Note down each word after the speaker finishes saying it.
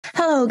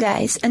Hello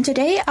guys, and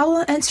today I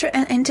will answer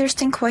an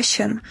interesting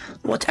question.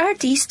 What are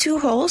these two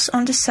holes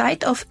on the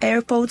side of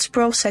AirPods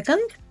Pro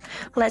 2nd?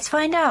 Let's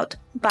find out,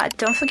 but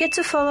don't forget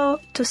to follow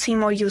to see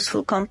more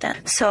useful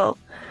content. So,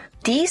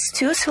 these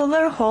two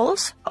silver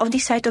holes of the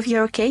side of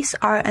your case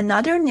are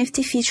another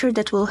nifty feature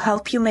that will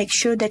help you make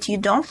sure that you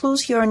don't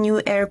lose your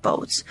new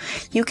AirPods.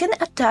 You can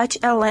attach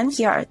a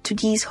lanyard to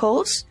these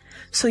holes,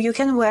 so you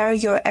can wear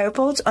your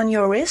AirPods on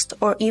your wrist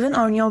or even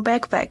on your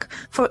backpack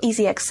for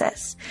easy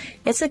access.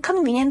 It's a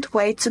convenient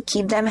way to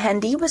keep them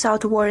handy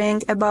without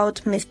worrying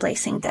about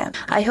misplacing them.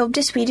 I hope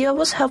this video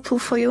was helpful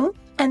for you,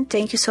 and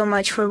thank you so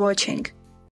much for watching.